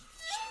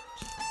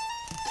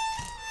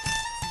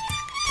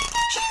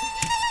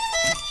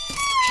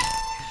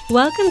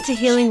Welcome to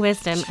Healing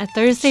Wisdom, a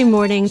Thursday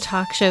morning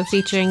talk show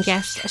featuring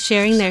guests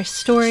sharing their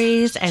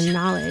stories and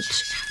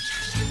knowledge.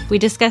 We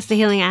discuss the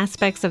healing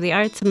aspects of the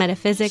arts,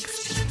 metaphysics,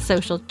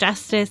 social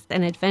justice,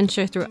 and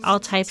adventure through all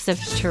types of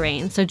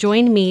terrain. So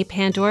join me,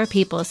 Pandora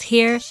Peoples,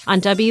 here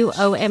on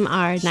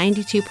WOMR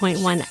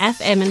 92.1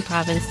 FM in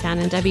Provincetown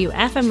and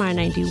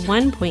WFMR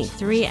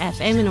 91.3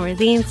 FM in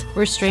Orleans.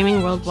 We're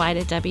streaming worldwide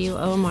at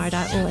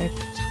WOMR.org.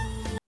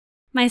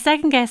 My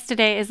second guest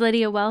today is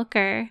Lydia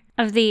Welker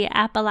of the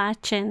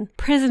Appalachian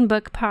Prison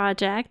Book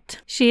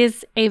Project. She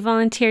is a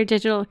volunteer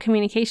digital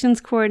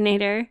communications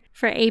coordinator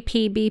for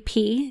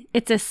APBP.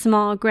 It's a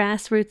small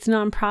grassroots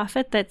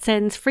nonprofit that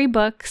sends free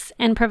books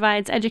and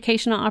provides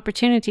educational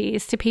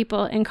opportunities to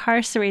people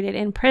incarcerated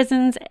in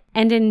prisons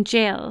and in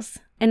jails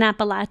in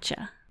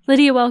Appalachia.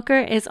 Lydia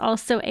Welker is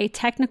also a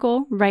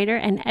technical writer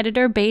and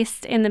editor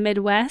based in the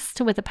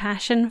Midwest with a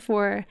passion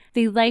for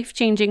the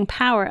life-changing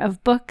power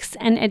of books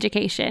and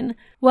education.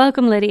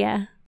 Welcome,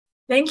 Lydia.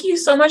 Thank you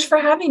so much for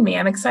having me.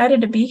 I'm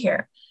excited to be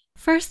here.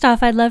 First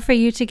off, I'd love for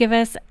you to give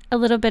us a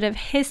little bit of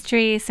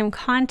history, some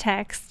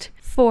context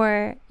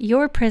for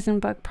your prison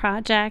book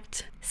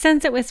project.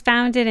 Since it was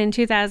founded in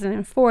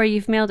 2004,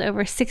 you've mailed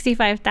over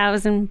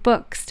 65,000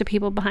 books to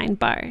people behind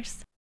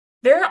bars.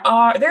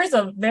 There's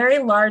a very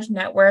large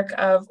network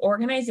of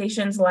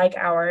organizations like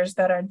ours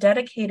that are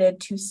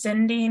dedicated to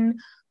sending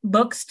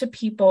books to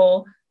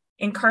people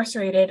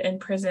incarcerated in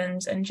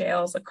prisons and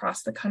jails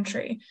across the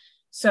country.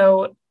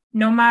 So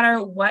no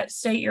matter what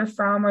state you're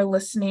from or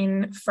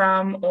listening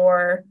from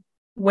or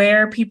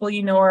where people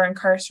you know are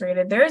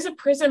incarcerated, there is a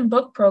prison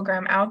book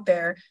program out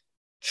there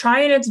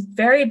trying its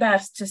very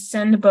best to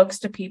send books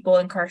to people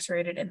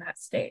incarcerated in that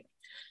state.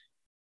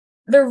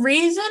 The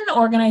reason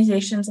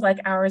organizations like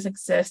ours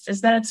exist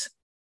is that it's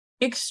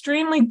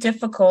extremely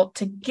difficult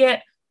to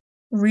get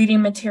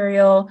reading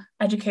material,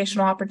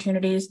 educational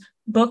opportunities,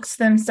 books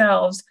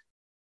themselves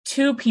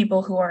to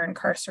people who are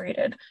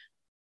incarcerated.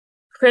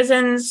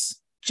 Prisons,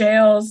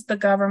 jails, the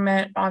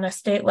government on a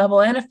state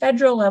level and a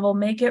federal level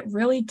make it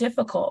really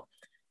difficult.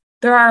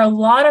 There are a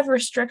lot of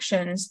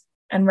restrictions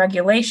and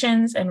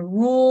regulations and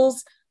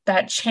rules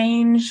that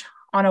change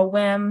on a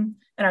whim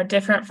and are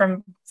different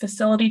from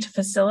facility to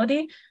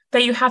facility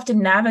that you have to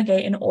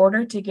navigate in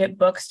order to get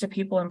books to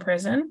people in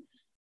prison.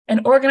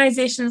 And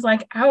organizations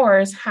like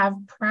ours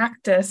have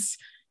practice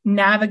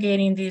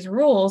navigating these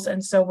rules.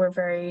 And so we're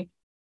very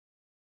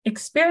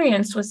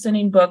experienced with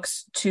sending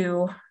books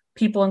to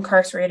people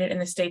incarcerated in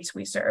the states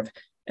we serve.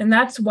 And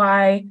that's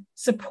why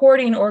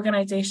supporting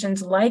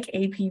organizations like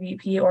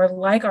APBP or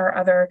like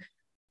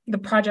the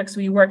projects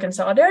we work in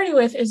solidarity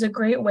with is a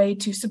great way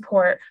to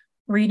support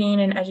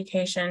reading and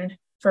education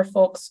for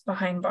folks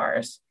behind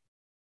bars.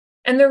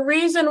 And the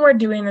reason we're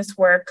doing this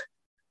work,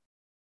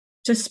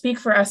 to speak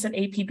for us at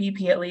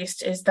APBP at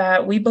least, is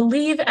that we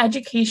believe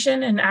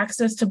education and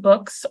access to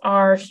books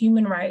are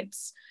human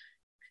rights.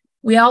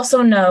 We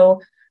also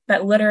know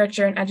that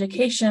literature and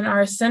education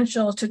are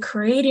essential to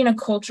creating a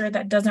culture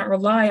that doesn't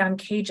rely on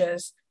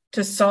cages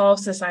to solve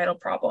societal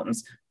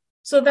problems.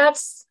 So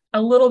that's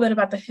a little bit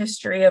about the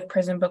history of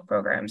prison book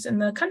programs in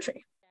the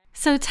country.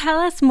 So tell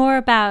us more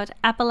about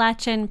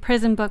Appalachian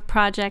Prison Book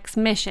Project's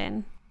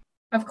mission.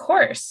 Of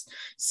course.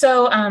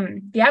 So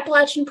the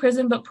Appalachian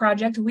Prison Book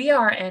Project, we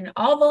are an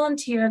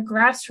all-volunteer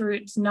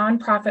grassroots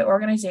nonprofit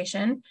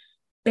organization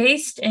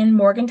based in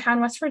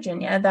Morgantown, West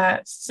Virginia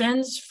that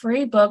sends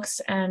free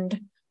books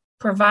and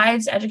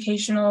provides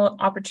educational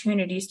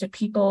opportunities to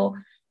people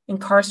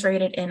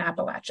incarcerated in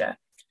Appalachia.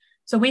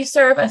 So we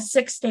serve a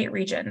 6-state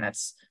region.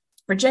 That's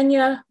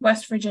Virginia,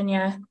 West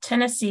Virginia,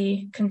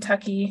 Tennessee,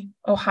 Kentucky,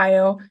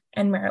 Ohio,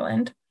 and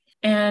Maryland.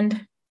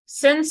 And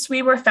since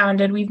we were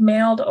founded, we've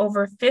mailed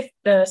over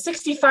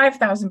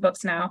 65,000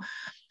 books now,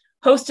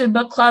 hosted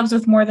book clubs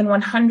with more than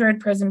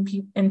 100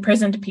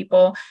 imprisoned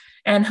people,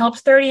 and helped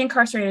 30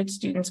 incarcerated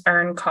students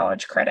earn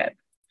college credit.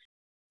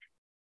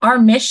 Our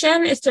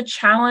mission is to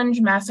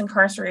challenge mass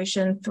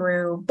incarceration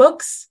through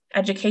books,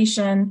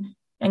 education,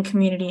 and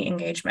community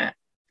engagement.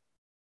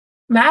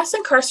 Mass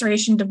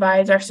incarceration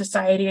divides our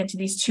society into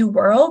these two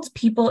worlds,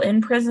 people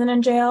in prison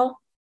and jail,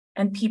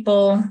 and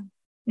people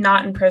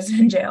not in prison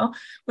and jail,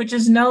 which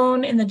is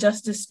known in the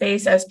justice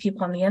space as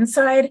people on the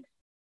inside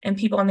and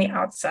people on the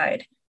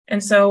outside.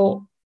 And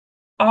so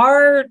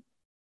our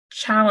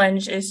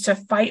challenge is to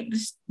fight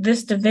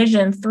this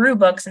division through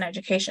books and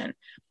education.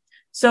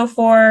 So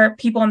for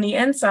people on the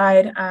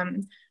inside,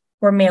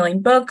 we're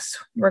mailing books,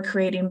 we're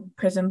creating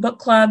prison book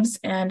clubs,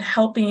 and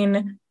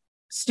helping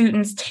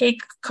students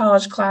take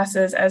college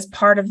classes as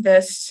part of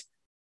this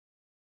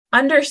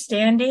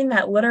understanding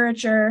that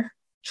literature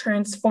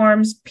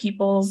transforms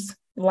people's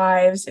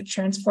lives, it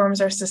transforms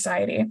our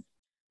society.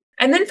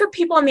 And then for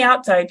people on the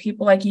outside,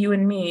 people like you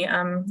and me,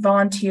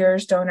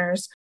 volunteers,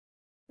 donors,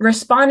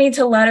 responding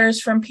to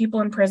letters from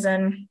people in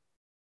prison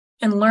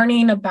and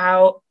learning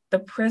about the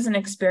prison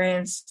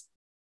experience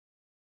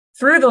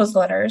through those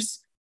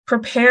letters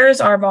prepares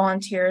our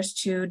volunteers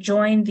to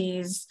join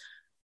these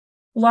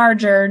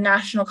larger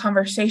national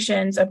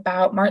conversations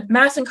about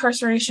mass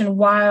incarceration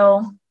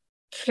while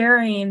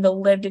carrying the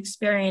lived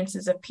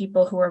experiences of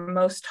people who are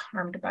most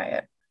harmed by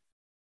it.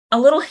 A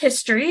little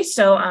history.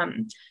 So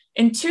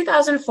in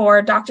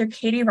 2004, Dr.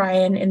 Katie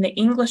Ryan in the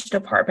English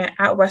department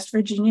at West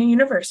Virginia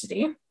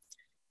University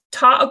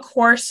taught a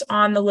course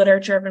on the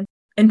literature of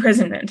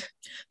imprisonment.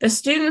 The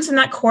students in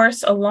that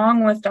course,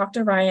 along with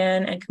Dr.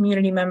 Ryan and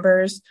community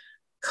members,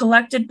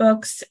 collected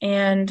books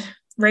and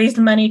raised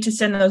money to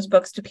send those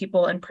books to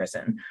people in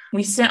prison.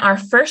 We sent our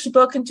first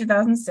book in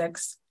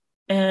 2006,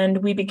 and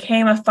we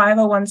became a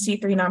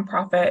 501c3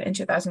 nonprofit in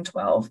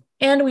 2012.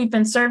 And we've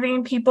been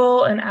serving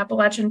people in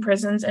Appalachian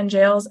prisons and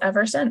jails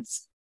ever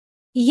since.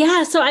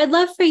 Yeah, so I'd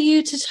love for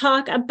you to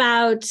talk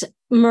about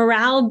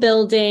morale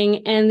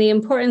building and the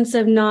importance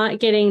of not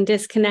getting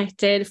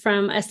disconnected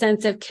from a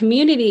sense of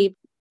community.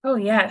 Oh,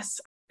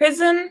 yes.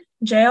 Prison,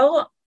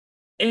 jail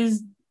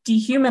is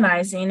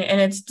dehumanizing,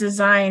 and it's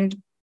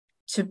designed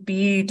to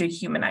be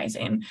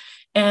dehumanizing.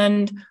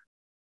 And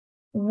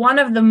one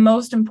of the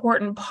most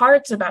important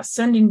parts about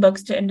sending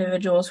books to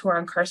individuals who are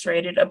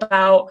incarcerated,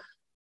 about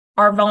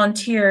our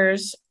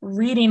volunteers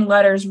reading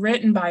letters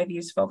written by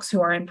these folks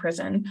who are in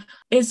prison,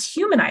 is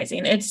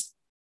humanizing. It's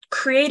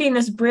creating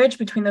this bridge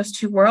between those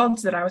two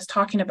worlds that I was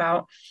talking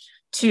about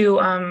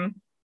to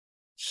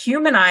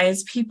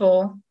humanize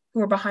people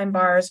who are behind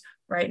bars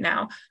right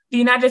now. The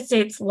United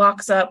States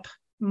locks up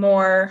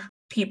more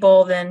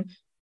people than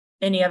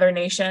any other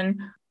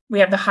nation. We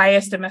have the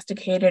highest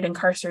domesticated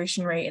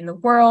incarceration rate in the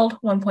world.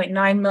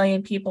 1.9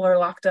 million people are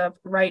locked up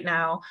right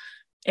now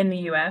in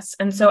the US.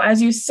 And so,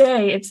 as you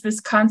say, it's this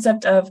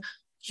concept of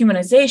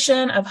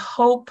humanization, of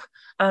hope,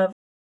 of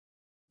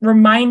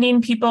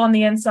reminding people on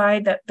the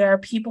inside that there are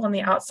people on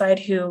the outside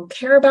who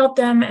care about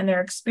them and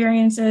their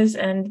experiences,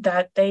 and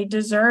that they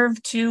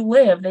deserve to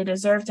live. They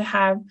deserve to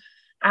have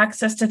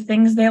access to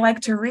things they like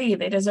to read.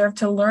 They deserve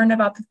to learn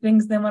about the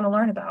things they want to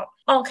learn about.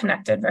 All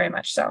connected, very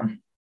much so.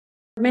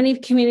 Many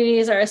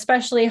communities are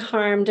especially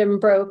harmed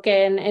and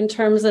broken in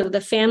terms of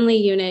the family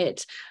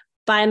unit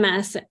by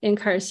mass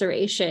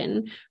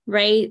incarceration,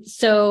 right?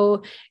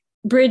 So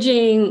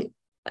bridging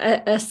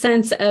a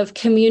sense of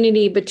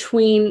community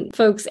between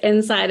folks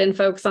inside and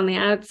folks on the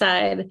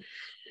outside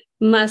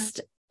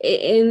must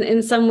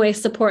in some way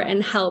support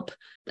and help,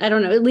 I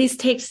don't know, at least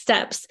take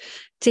steps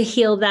to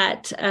heal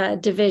that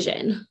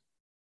division.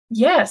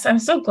 Yes, I'm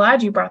so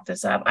glad you brought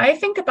this up. I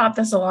think about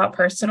this a lot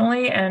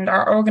personally, and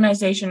our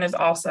organization is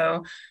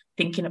also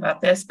thinking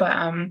about this. But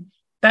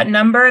that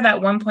number,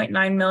 that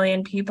 1.9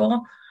 million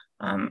people,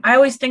 I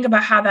always think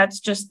about how that's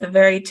just the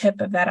very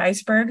tip of that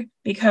iceberg,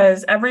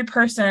 because every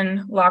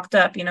person locked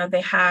up,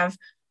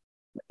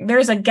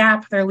 there's a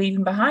gap they're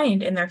leaving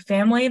behind in their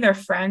family, their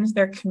friends,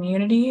 their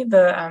community,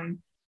 the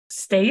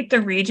state,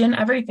 the region,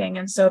 everything.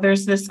 And so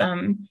there's this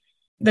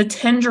the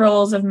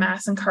tendrils of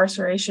mass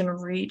incarceration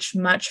reach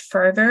much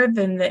further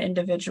than the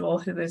individual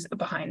who is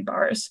behind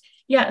bars.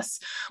 Yes,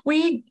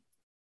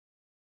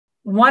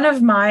 one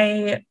of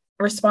my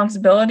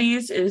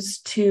responsibilities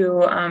is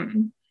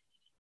to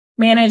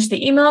manage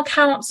the email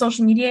account,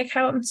 social media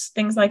accounts,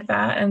 things like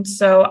that. And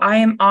so I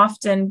am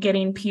often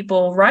getting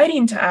people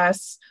writing to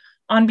us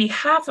on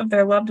behalf of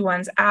their loved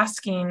ones,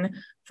 asking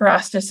for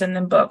us to send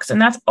them books.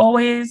 And that's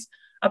always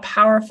a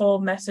powerful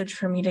message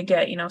for me to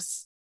get.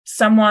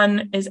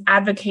 Someone is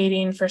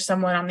advocating for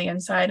someone on the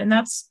inside. And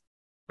that's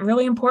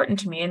really important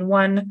to me. In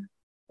one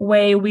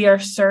way, we are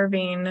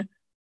serving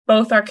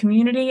both our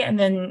community and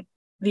then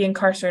the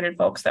incarcerated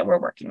folks that we're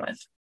working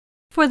with.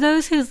 For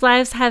those whose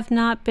lives have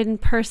not been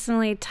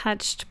personally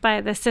touched by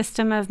the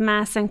system of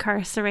mass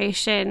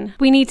incarceration,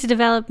 we need to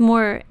develop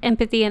more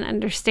empathy and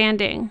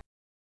understanding.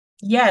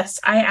 Yes,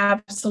 I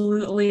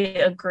absolutely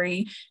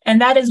agree.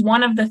 And that is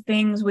one of the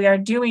things we are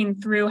doing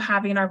through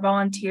having our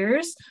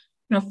volunteers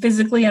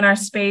physically in our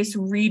space,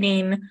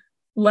 reading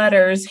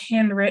letters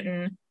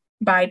handwritten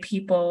by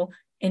people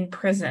in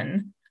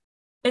prison.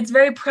 It's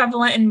very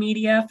prevalent in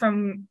media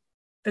from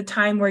the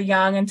time we're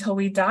young until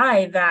we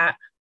die, that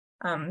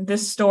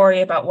this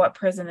story about what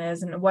prison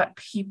is and what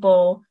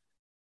people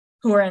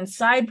who are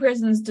inside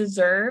prisons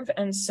deserve.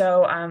 And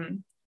so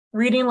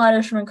reading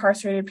letters from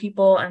incarcerated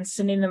people and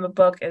sending them a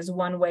book is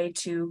one way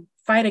to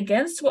fight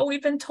against what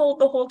we've been told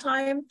the whole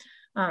time.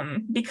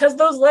 Because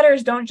those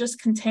letters don't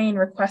just contain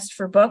requests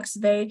for books,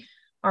 they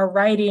are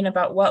writing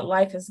about what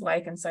life is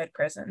like inside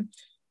prison.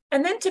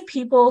 And then to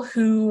people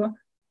who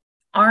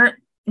aren't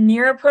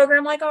near a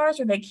program like ours,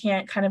 or they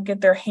can't kind of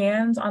get their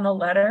hands on a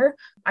letter,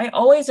 I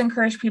always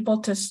encourage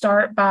people to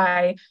start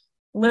by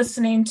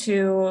listening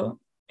to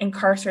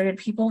incarcerated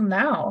people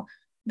now.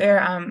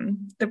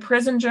 The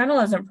Prison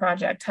Journalism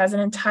Project has an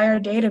entire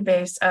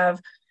database of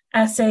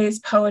essays,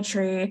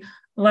 poetry,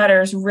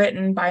 letters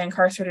written by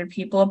incarcerated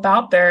people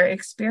about their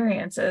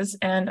experiences.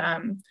 And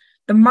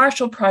the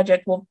Marshall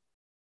Project will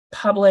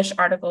publish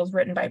articles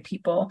written by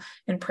people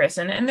in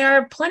prison. And there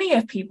are plenty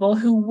of people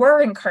who were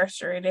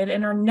incarcerated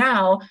and are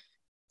now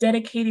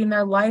dedicating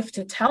their life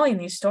to telling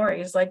these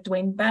stories, like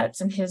Dwayne Betts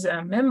in his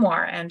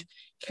memoir, and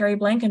Carrie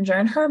Blankinger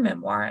in her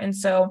memoir. And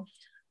so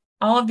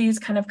all of these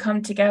kind of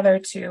come together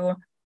to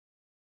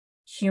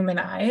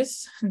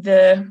humanize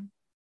the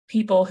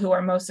people who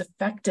are most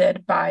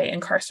affected by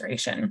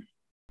incarceration.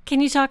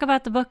 Can you talk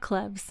about the book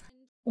clubs?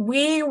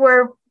 We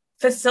were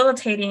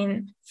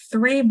facilitating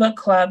 3 book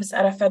clubs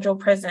at a federal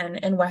prison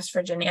in West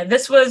Virginia.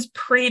 This was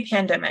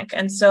pre-pandemic.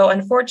 And so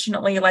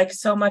unfortunately, like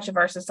so much of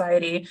our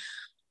society,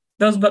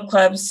 those book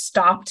clubs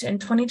stopped in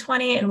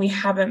 2020 and we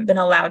haven't been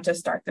allowed to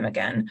start them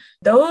again.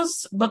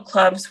 Those book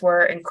clubs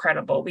were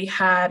incredible. We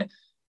had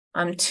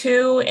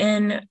 2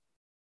 in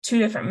 2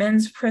 different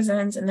men's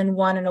prisons and then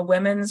 1 in a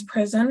women's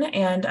prison.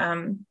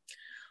 And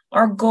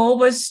our goal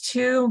was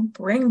to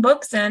bring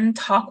books in,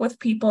 talk with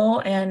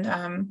people,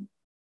 and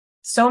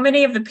so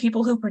many of the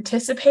people who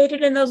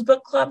participated in those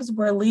book clubs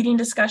were leading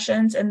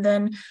discussions and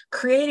then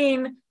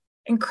creating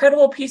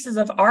incredible pieces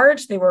of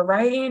art they were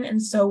writing.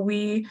 And so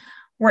we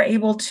were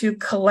able to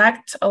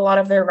collect a lot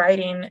of their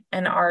writing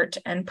and art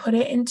and put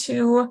it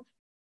into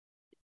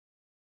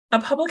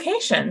a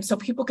publication so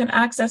people can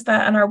access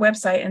that on our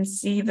website and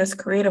see this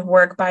creative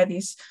work by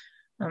these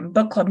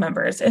book club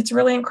members. It's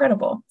really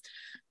incredible.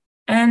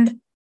 And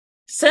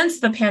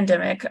since the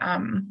pandemic,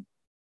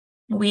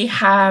 we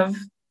have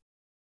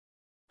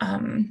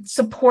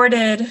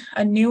supported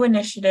a new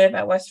initiative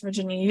at West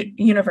Virginia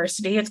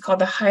University. It's called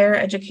the Higher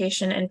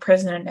Education in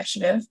Prison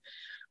Initiative,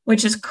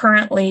 which is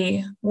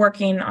currently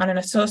working on an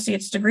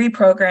associate's degree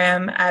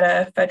program at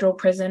a federal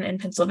prison in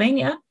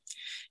Pennsylvania.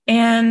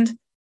 And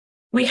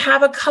we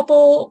have a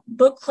couple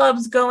book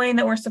clubs going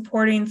that we're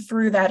supporting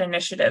through that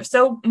initiative.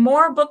 So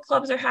more book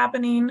clubs are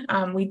happening.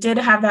 We did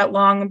have that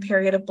long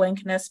period of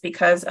blankness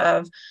because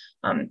of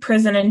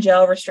prison and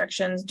jail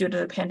restrictions due to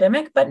the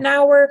pandemic, but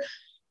now we're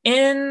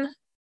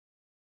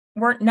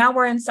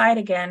inside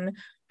again,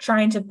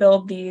 trying to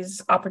build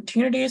these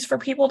opportunities for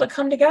people to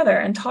come together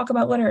and talk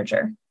about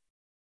literature.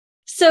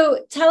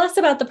 So tell us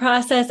about the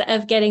process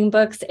of getting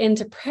books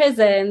into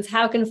prisons.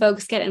 How can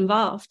folks get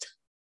involved?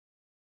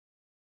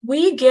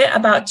 We get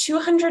about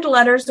 200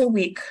 letters a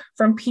week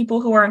from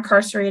people who are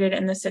incarcerated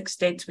in the 6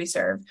 states we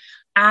serve,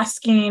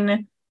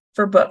 asking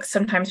for books.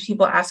 Sometimes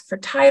people ask for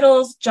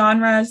titles,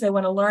 genres, they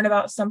want to learn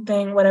about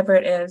something, whatever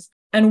it is.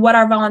 And what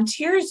our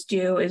volunteers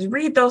do is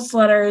read those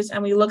letters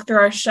and we look through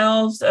our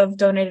shelves of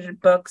donated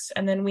books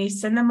and then we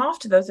send them off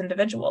to those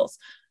individuals.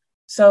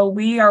 So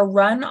we are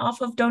run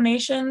off of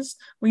donations.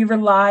 We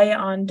rely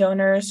on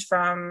donors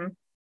from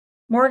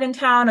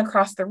Morgantown,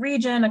 across the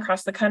region,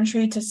 across the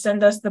country to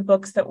send us the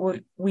books that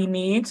we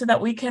need so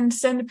that we can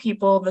send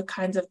people the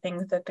kinds of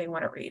things that they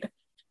want to read.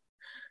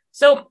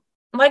 So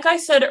like I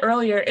said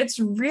earlier, it's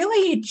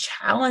really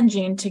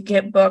challenging to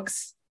get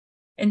books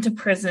into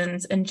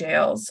prisons and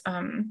jails.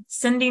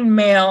 Sending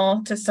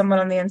mail to someone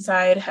on the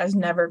inside has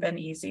never been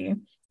easy,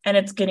 and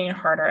it's getting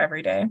harder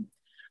every day.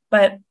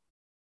 But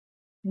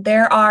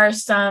there are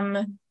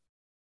some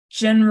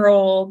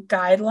general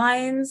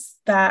guidelines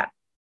that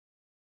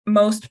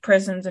most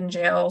prisons and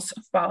jails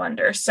fall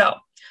under. So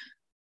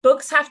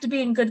books have to be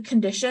in good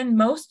condition.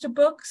 Most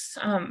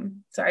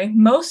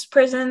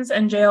prisons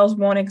and jails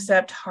won't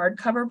accept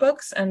hardcover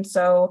books. And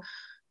so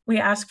we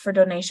ask for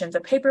donations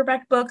of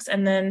paperback books,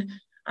 and then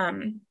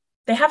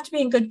they have to be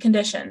in good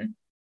condition.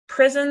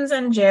 Prisons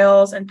and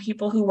jails and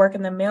people who work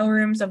in the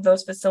mailrooms of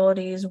those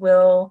facilities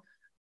will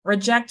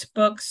reject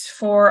books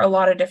for a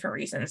lot of different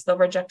reasons. They'll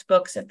reject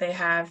books if they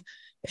have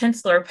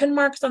pencil or pen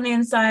marks on the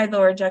inside.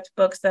 They'll reject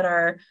books that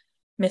are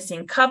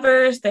missing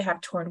covers, they have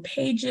torn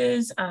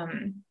pages,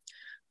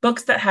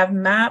 books that have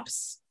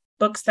maps,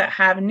 books that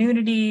have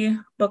nudity,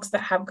 books that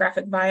have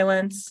graphic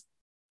violence.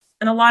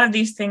 And a lot of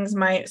these things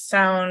might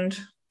sound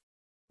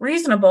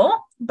reasonable,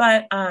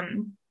 but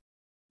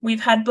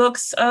we've had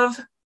books of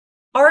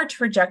art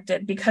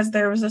rejected because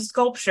there was a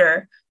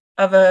sculpture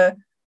of a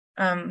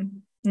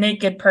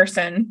naked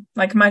person,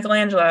 like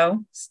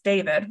Michelangelo's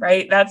David,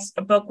 right? That's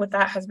a book with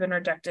that has been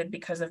rejected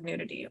because of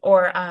nudity.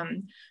 Or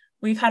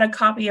we've had a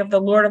copy of The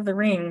Lord of the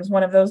Rings,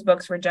 one of those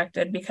books,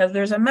 rejected because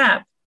there's a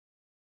map,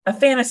 a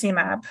fantasy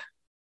map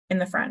in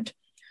the front.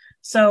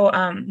 So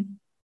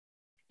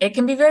it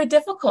can be very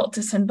difficult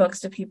to send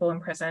books to people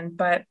in prison,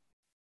 but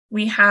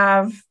we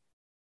have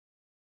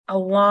a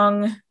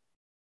lot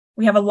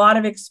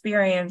of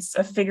experience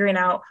of figuring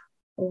out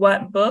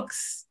what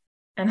books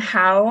and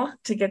how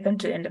to get them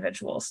to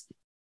individuals.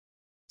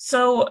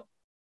 So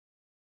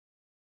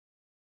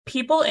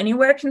people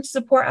anywhere can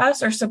support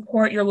us or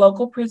support your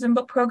local prison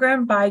book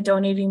program by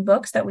donating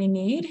books that we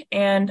need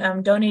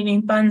and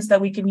donating funds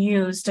that we can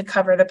use to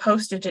cover the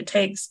postage it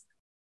takes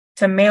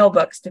to mail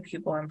books to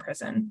people in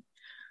prison.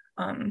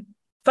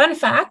 Fun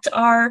fact,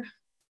 our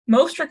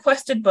most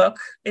requested book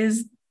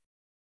is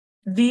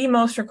the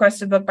most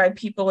requested book by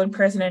people in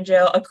prison and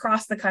jail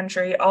across the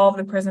country, all of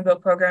the prison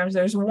book programs.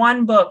 There's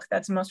one book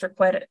that's most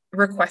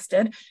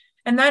requested,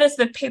 and that is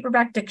the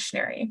paperback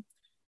dictionary.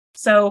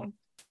 So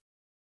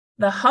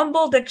the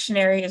Humble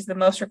Dictionary is the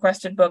most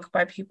requested book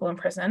by people in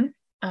prison,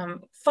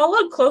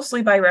 followed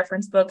closely by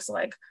reference books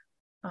like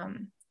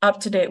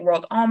up-to-date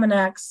world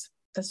almanacs,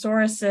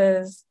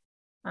 thesauruses,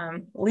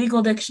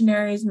 legal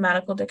dictionaries,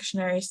 medical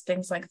dictionaries,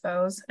 things like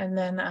those. And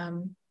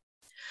then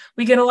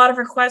We get a lot of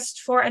requests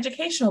for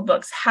educational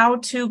books,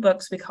 how-to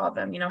books, we call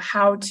them,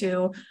 how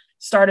to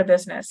start a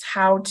business,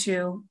 how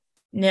to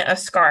knit a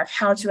scarf,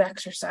 how to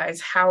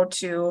exercise, how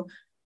to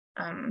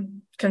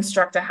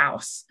construct a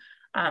house.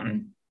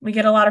 We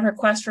get a lot of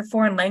requests for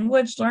foreign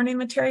language learning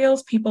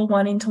materials, people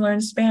wanting to learn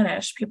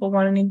Spanish, people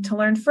wanting to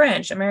learn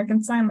French,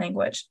 American Sign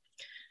Language.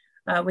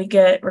 We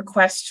get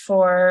requests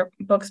for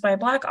books by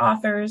Black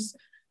authors,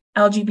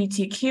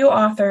 LGBTQ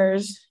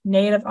authors,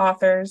 Native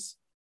authors,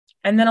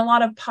 and then a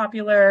lot of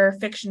popular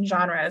fiction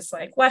genres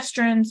like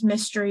Westerns,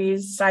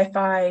 mysteries,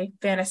 sci-fi,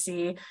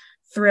 fantasy,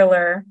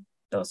 thriller,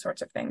 those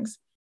sorts of things.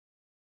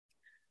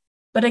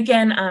 But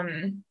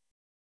again,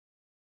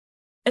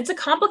 it's a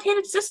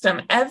complicated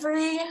system.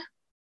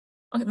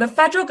 The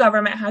federal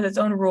government has its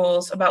own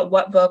rules about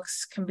what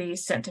books can be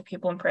sent to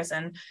people in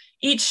prison.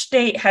 Each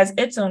state has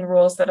its own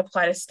rules that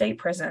apply to state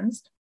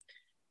prisons.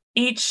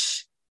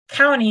 Each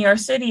county or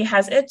city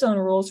has its own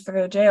rules for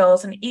their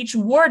jails, and each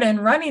warden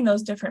running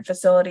those different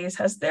facilities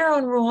has their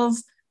own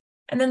rules.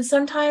 And then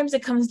sometimes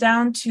it comes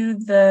down to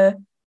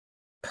the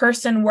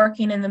person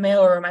working in the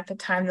mailroom at the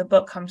time the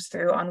book comes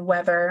through on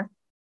whether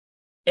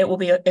it will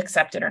be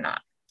accepted or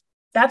not.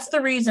 That's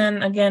the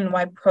reason, again,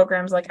 why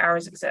programs like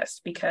ours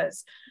exist,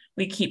 because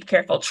we keep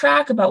careful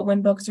track about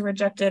when books are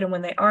rejected and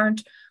when they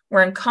aren't.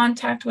 We're in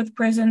contact with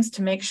prisons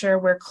to make sure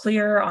we're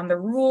clear on the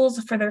rules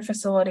for their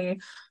facility.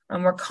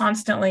 And we're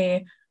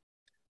constantly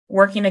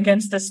working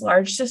against this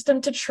large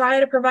system to try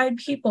to provide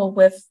people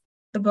with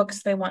the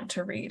books they want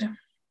to read.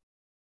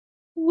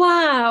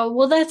 Wow.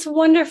 Well, that's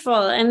wonderful.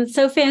 And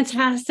so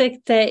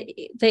fantastic that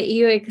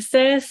you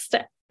exist.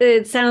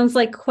 It sounds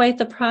like quite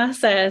the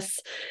process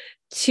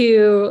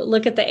to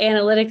look at the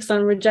analytics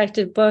on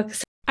rejected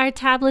books. Are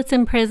tablets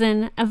in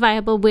prison a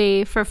viable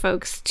way for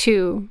folks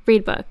to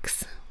read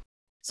books?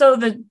 So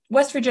the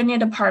West Virginia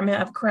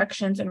Department of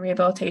Corrections and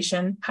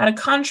Rehabilitation had a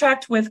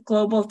contract with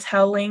Global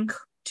Tel-Link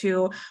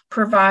to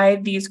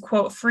provide these,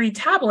 quote, free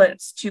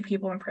tablets to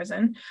people in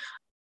prison.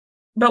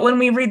 But when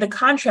we read the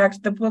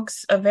contract, the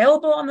books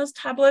available on those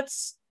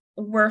tablets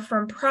were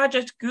from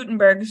Project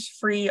Gutenberg's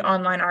free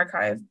online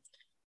archive.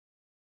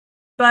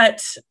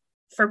 But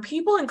for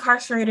people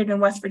incarcerated in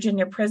West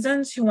Virginia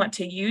prisons who want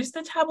to use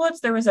the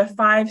tablets, there was a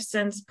 5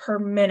 cents per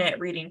minute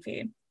reading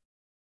fee.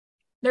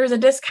 There was a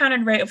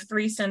discounted rate of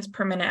 3 cents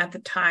per minute at the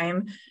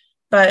time,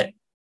 but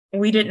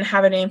we didn't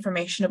have any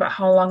information about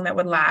how long that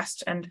would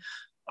last. And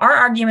our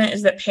argument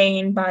is that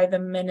paying by the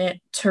minute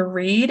to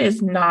read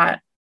is not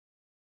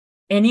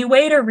any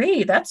way to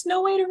read. That's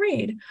no way to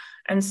read.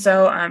 And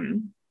so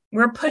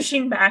we're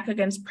pushing back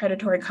against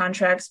predatory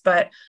contracts,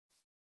 but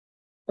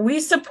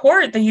we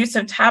support the use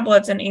of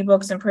tablets and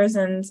ebooks in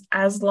prisons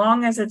as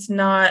long as it's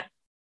not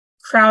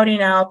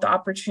crowding out the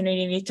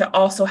opportunity to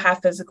also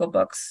have physical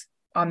books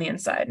on the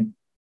inside,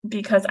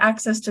 because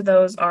access to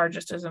those are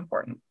just as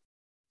important.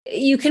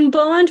 You can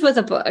bond with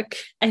a book,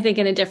 I think,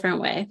 in a different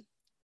way.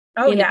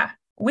 Oh, yeah.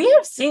 We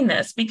have seen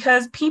this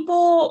because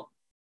people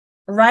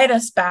write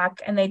us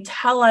back and they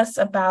tell us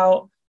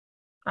about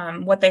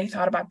what they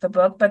thought about the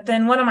book. But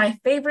then one of my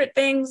favorite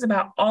things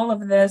about all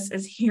of this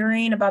is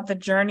hearing about the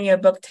journey a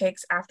book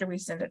takes after we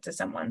send it to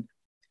someone.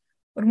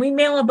 When we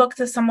mail a book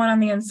to someone on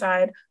the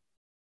inside,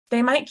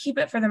 they might keep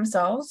it for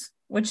themselves,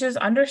 which is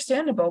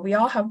understandable. We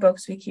all have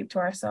books we keep to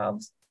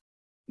ourselves.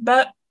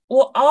 But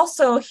we'll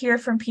also hear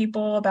from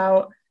people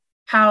about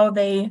how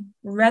they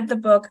read the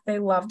book, they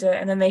loved it,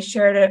 and then they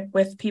shared it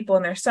with people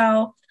in their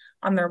cell,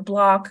 on their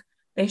block.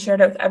 They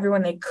shared it with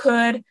everyone they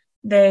could.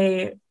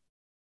 They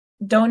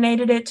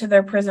donated it to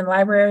their prison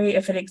library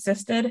if it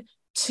existed,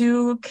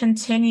 to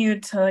continue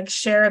to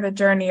share the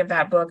journey of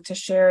that book, to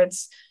share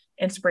its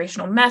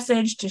inspirational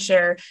message, to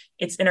share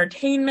its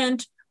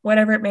entertainment,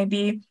 whatever it may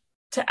be,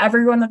 to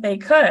everyone that they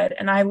could.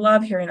 And I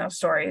love hearing those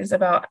stories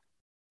about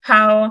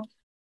how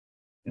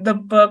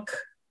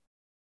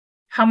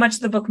much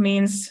the book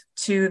means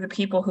to the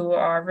people who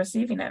are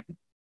receiving it.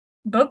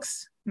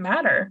 Books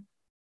matter.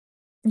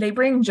 They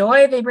bring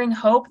joy, they bring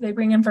hope, they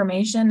bring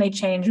information, they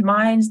change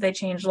minds, they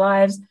change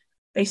lives,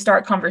 they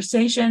start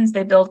conversations,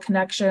 they build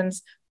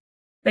connections,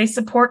 they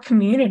support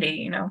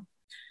community,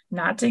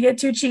 not to get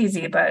too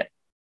cheesy, but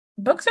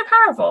books are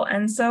powerful,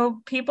 and so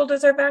people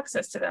deserve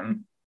access to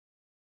them.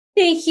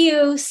 Thank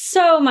you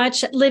so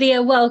much,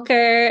 Lydia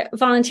Welker,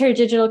 Volunteer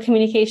Digital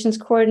Communications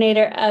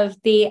Coordinator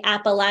of the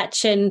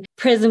Appalachian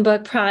Prison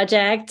Book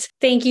Project.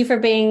 Thank you for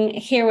being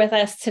here with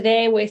us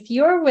today with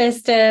your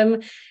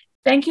wisdom.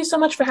 Thank you so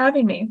much for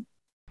having me.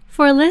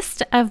 For a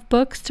list of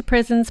Books to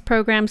Prisons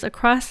programs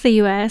across the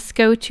U.S.,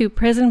 go to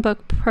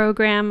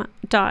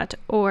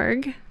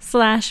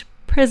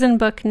prisonbookprogram.org/Prison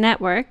Book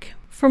Network.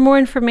 For more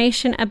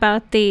information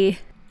about the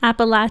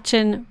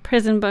Appalachian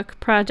Prison Book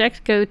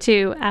Project, go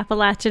to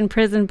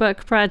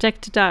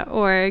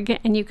appalachianprisonbookproject.org,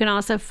 and you can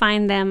also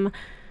find them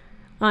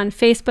on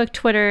Facebook,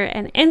 Twitter,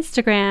 and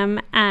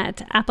Instagram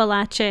at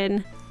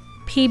Appalachian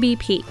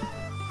PBP.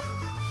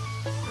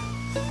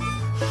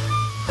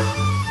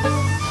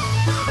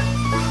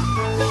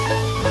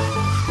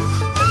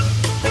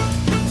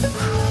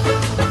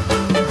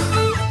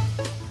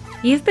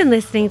 You've been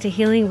listening to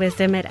Healing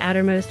Wisdom at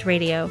Outermost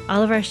Radio.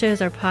 All of our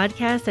shows are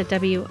podcasts at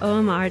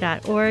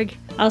WOMR.org.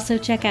 Also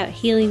check out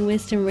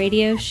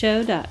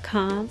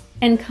healingwisdomradioshow.com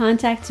and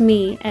contact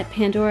me at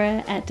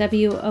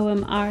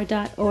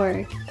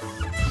pandora@WOMR.org.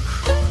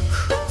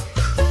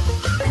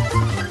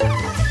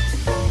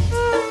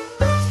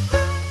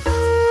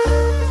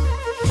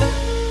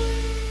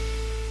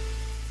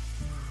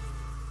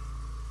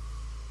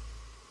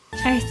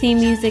 Our theme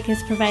music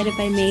is provided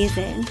by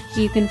Mason.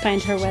 You can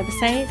find her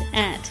website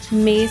at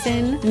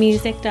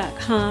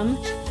masonmusic.com.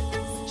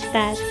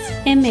 That's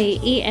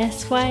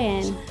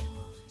MAESYN.